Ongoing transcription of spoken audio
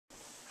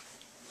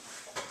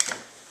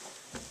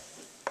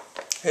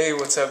Hey,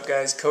 what's up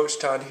guys? Coach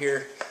Todd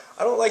here.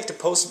 I don't like to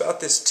post about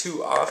this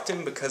too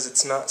often because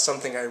it's not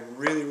something I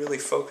really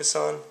focus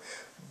on,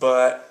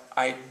 but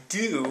I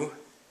do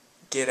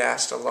get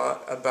asked a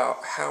lot about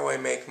how I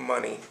make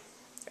money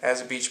as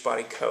a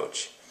Beachbody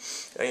coach.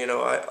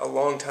 A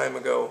long time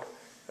ago,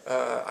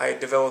 I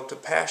developed a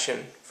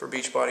passion for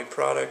Beachbody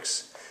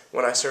products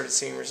when I started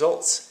seeing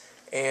results,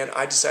 and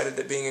I decided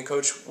that being a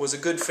coach was a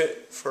good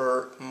fit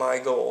for my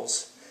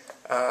goals,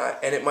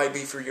 and it might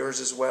be for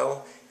yours as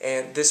well.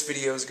 And this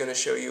video is going to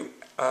show you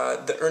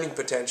the earning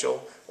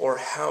potential, or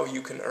how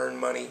you can earn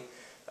money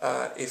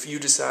if you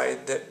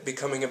decide that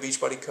becoming a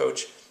Beachbody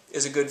coach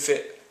is a good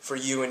fit for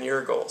you and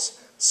your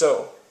goals.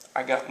 So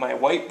I got my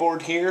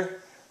whiteboard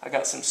here, I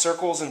got some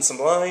circles and some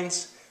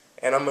lines,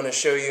 and I'm going to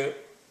show you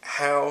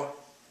how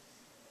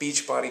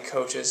Beachbody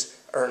coaches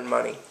earn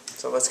money.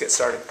 So let's get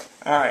started.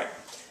 Alright,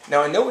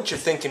 now I know what you're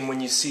thinking when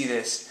you see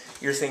this.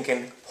 You're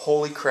thinking,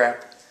 holy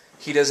crap,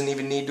 he doesn't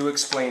even need to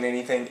explain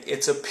anything.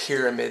 It's a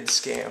pyramid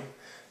scam.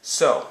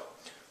 So,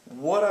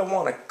 what I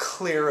want to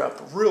clear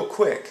up real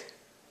quick,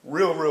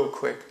 real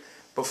quick,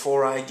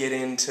 before I get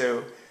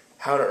into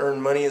how to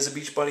earn money as a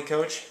Beachbody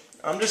coach,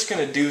 I'm just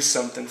going to do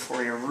something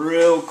for you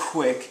real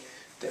quick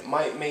that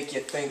might make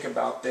you think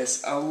about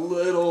this a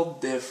little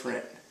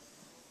different.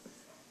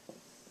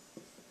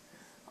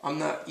 I'm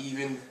not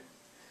even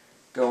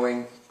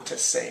going to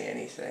say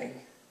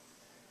anything.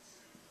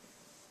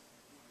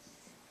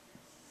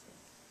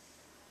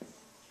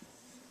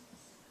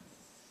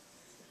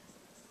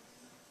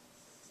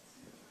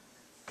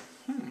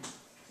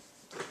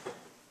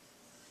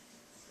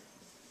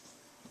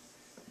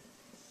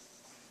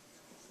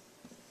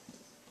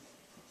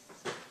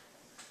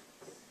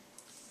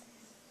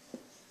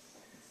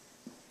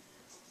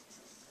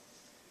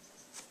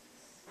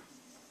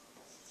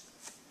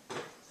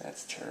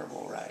 That's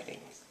terrible writing,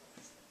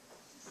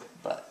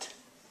 but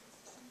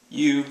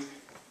you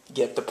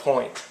get the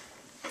point.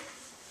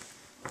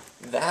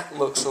 That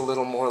looks a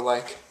little more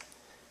like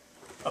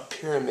a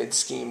pyramid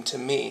scheme to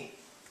me,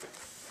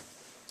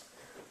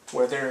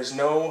 where there is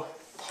no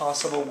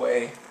possible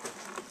way,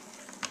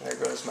 there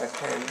goes my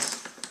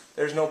pens,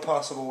 there's no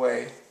possible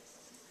way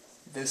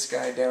this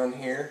guy down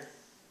here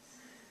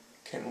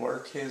can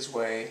work his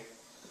way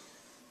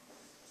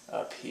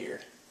up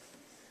here.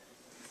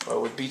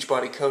 But with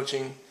Beachbody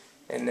coaching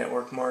and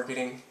network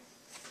marketing,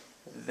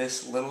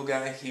 this little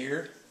guy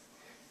here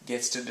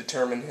gets to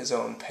determine his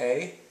own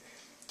pay,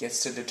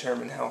 gets to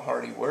determine how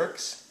hard he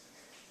works.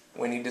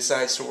 When he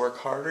decides to work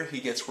harder,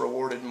 he gets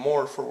rewarded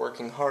more for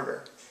working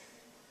harder.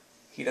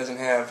 He doesn't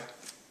have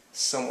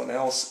someone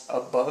else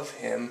above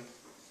him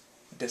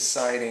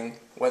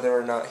deciding whether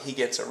or not he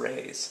gets a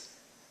raise.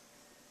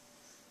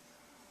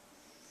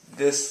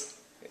 This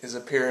is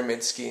a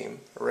pyramid scheme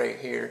right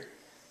here.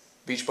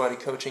 Beachbody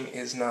coaching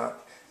is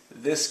not.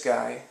 This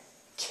guy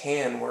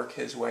can work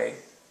his way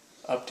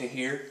up to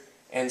here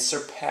and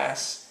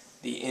surpass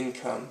the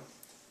income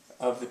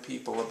of the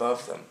people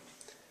above them.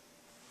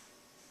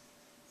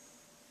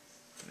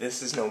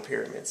 This is no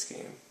pyramid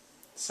scheme.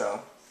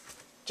 So,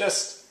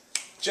 just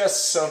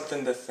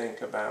something to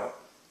think about,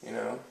 you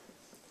know.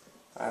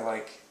 I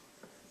like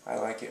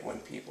it when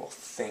people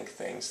think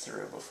things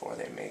through before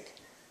they make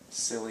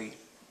silly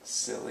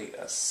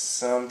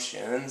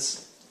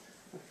assumptions.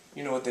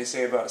 You know what they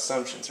say about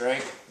assumptions,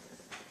 right?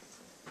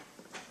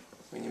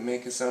 When you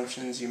make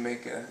assumptions, you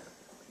make a...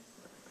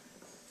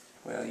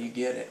 well, you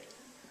get it.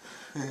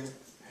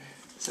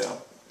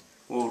 So,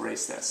 we'll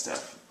erase that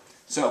stuff.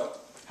 So,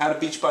 how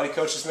do Beachbody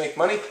coaches make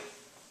money?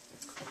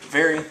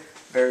 Very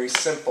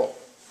simple.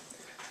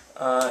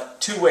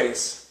 2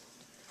 ways.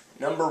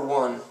 Number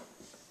 1,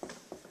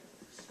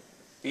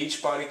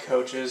 Beachbody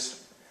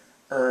coaches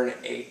earn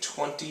a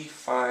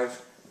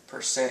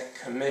 25%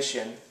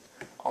 commission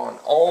on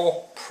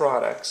all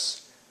products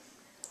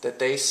that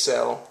they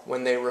sell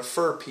when they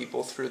refer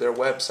people through their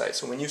website.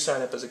 So when you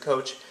sign up as a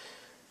coach,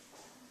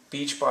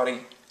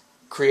 Beachbody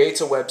creates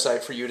a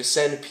website for you to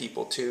send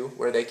people to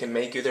where they can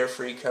make you their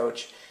free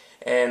coach.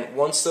 And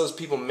once those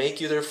people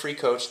make you their free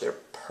coach, they're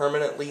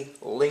permanently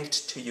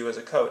linked to you as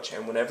a coach.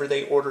 And whenever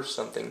they order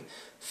something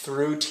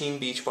through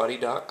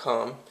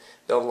teambeachbody.com,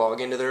 they'll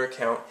log into their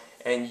account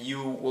and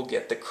you will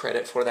get the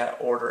credit for that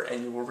order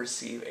and you will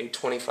receive a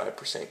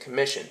 25%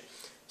 commission.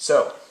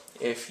 So,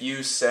 if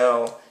you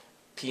sell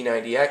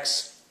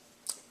P90X,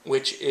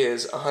 which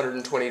is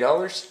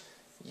 $120,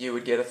 you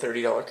would get a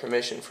 $30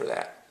 commission for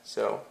that.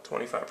 So,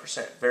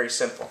 25%. Very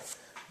simple.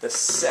 The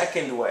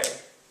second way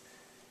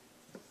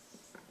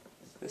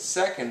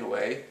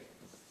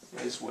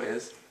is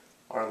with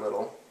our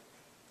little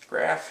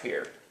graph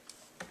here,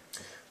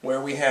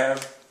 where we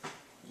have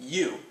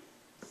you.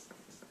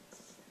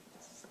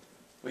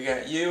 We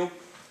got you,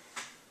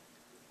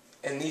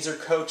 and these are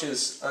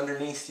coaches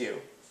underneath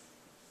you.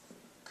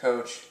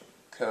 Coach,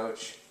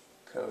 coach,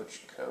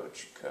 coach,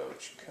 coach,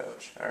 coach,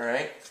 coach.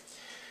 Alright?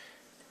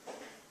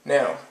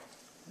 Now,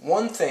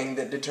 one thing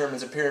that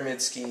determines a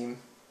pyramid scheme,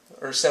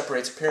 or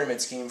separates a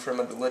pyramid scheme from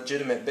a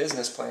legitimate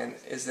business plan,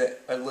 is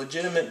that a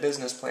legitimate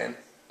business plan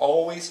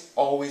always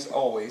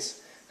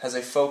has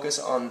a focus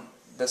on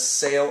the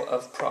sale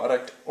of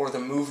product or the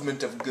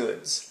movement of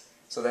goods.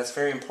 So that's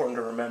very important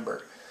to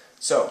remember.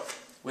 So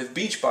with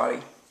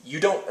Beachbody, you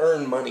don't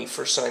earn money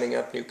for signing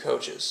up new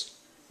coaches.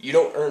 You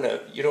don't earn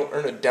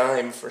a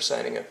dime for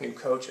signing up new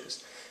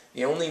coaches.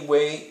 The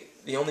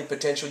only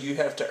potential you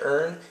have to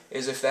earn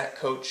is if that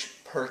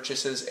coach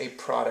purchases a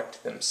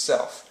product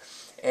themselves.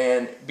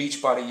 And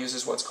Beachbody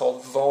uses what's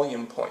called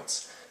volume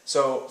points.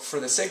 So for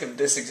the sake of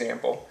this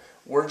example,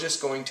 we're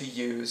just going to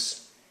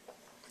use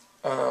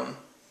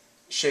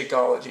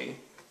Shakeology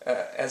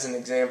as an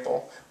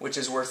example, which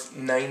is worth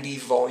 90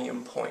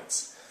 volume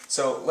points.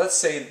 So let's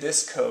say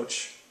this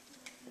coach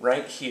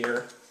right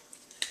here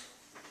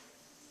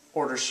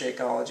orders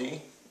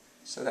Shakeology.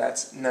 So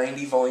that's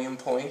 90 volume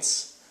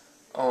points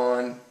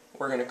on,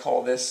 we're going to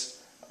call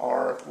this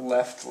our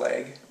left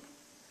leg,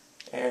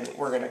 and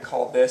we're going to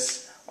call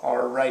this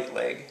our right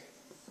leg.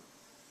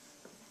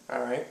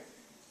 Alright?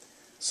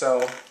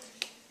 So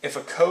if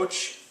a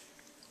coach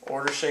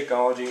orders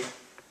Shakeology,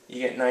 you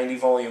get 90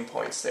 volume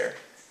points there.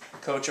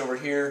 Coach over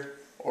here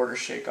orders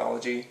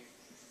Shakeology,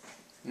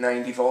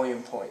 90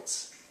 volume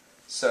points.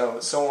 So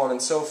on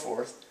and so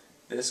forth.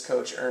 This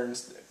coach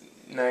earns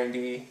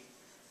 90,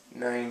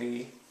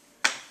 90,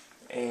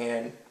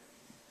 and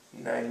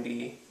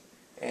 90,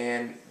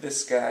 and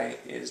this guy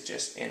is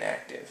just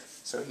inactive,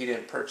 so he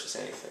didn't purchase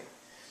anything.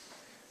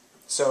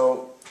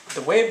 So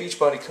the way a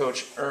Beachbody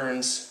coach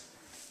earns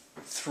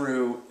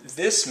through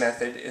this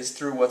method is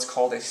through what's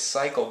called a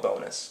cycle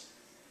bonus.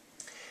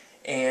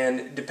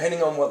 And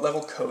depending on what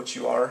level coach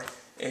you are,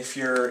 if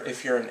you're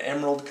an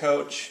Emerald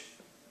coach,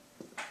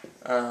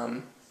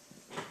 you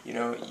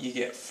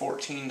get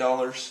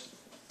 $14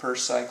 per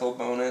cycle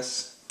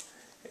bonus.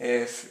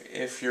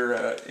 If you're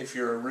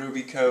a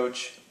Ruby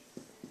coach,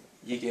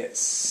 you get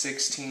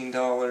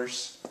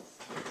 $16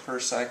 per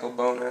cycle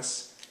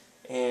bonus,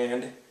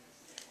 and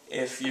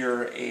if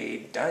you're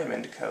a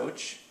Diamond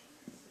coach,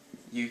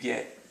 you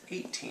get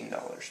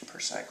 $18 per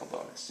cycle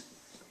bonus.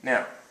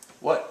 Now,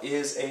 what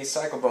is a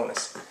cycle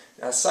bonus?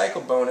 Now, a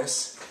cycle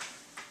bonus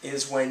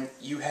is when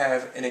you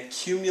have an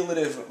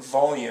accumulative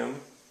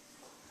volume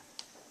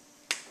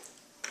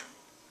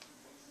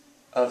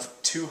of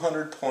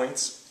 200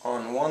 points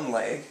on one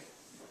leg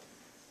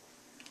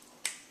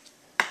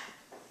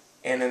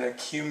and an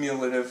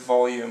accumulative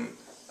volume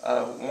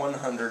of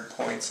 100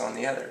 points on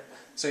the other.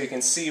 So you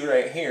can see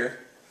right here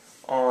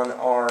on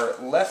our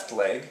left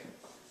leg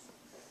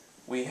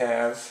we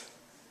have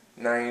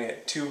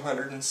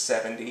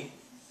 270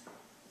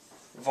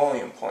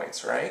 volume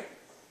points, right?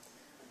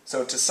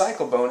 So to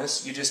cycle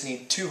bonus, you just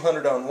need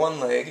 200 on one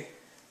leg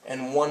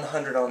and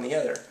 100 on the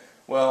other.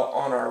 Well,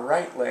 on our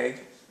right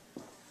leg,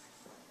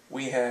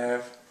 we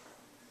have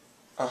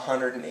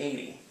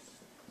 180.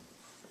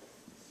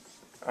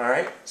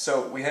 Alright,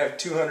 so we have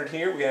 200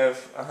 here, we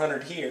have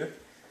 100 here.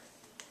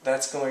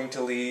 That's going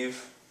to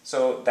leave,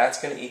 so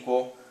that's going to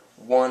equal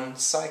one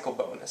cycle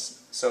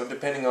bonus. So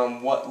depending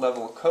on what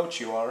level of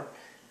coach you are,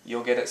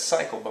 you'll get a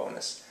cycle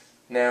bonus.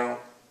 Now,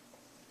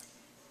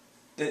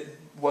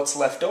 what's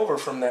left over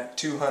from that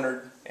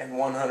 200 and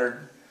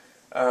 100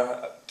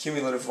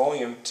 cumulative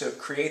volume to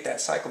create that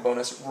cycle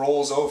bonus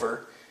rolls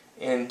over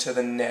into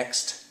the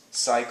next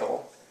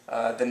cycle,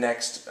 the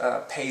next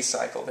pay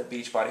cycle that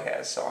Beachbody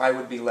has. So I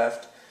would be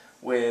left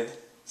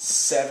with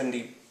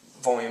 70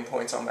 volume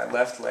points on my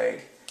left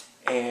leg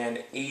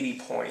and 80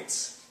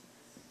 points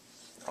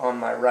on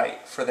my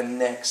right for the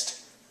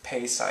next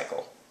pay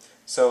cycle.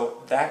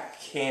 So that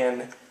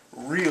can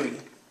really,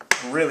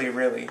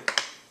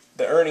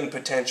 the earning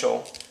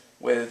potential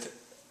with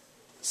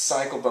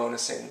cycle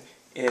bonusing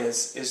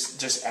is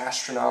just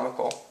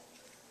astronomical.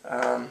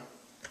 I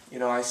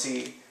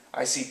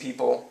see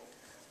people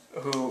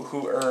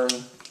who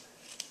earn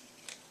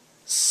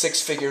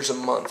 6 figures a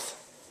month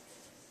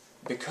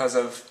because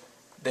of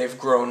they've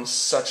grown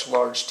such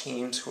large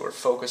teams who are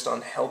focused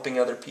on helping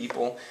other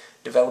people,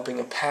 developing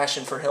a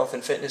passion for health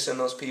and fitness in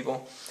those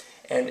people,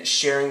 and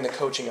sharing the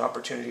coaching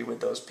opportunity with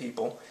those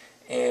people.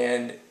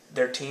 And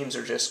their teams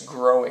are just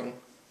growing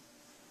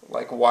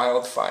like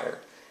wildfire.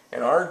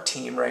 And our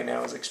team right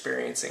now is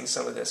experiencing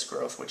some of this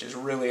growth, which is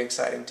really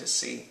exciting to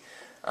see.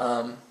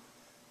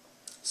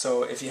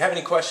 So if you have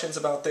any questions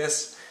about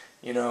this,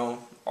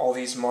 all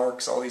these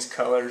marks, all these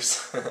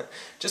colors,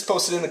 just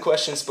post it in the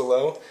questions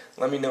below.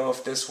 Let me know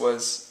if this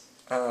was,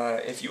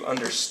 if you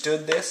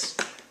understood this.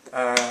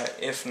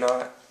 If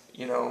not,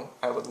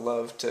 I would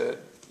love to,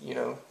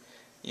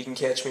 you can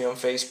catch me on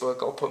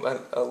Facebook. I'll put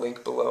a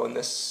link below in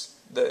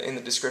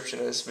the description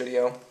of this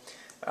video.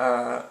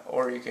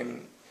 Or you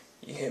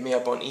hit me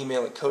up on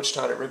email at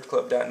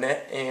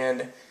coachtodd@ribclub.net,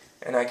 and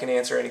I can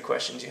answer any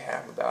questions you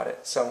have about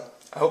it. So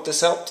I hope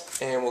this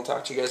helped, and we'll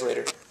talk to you guys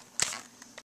later.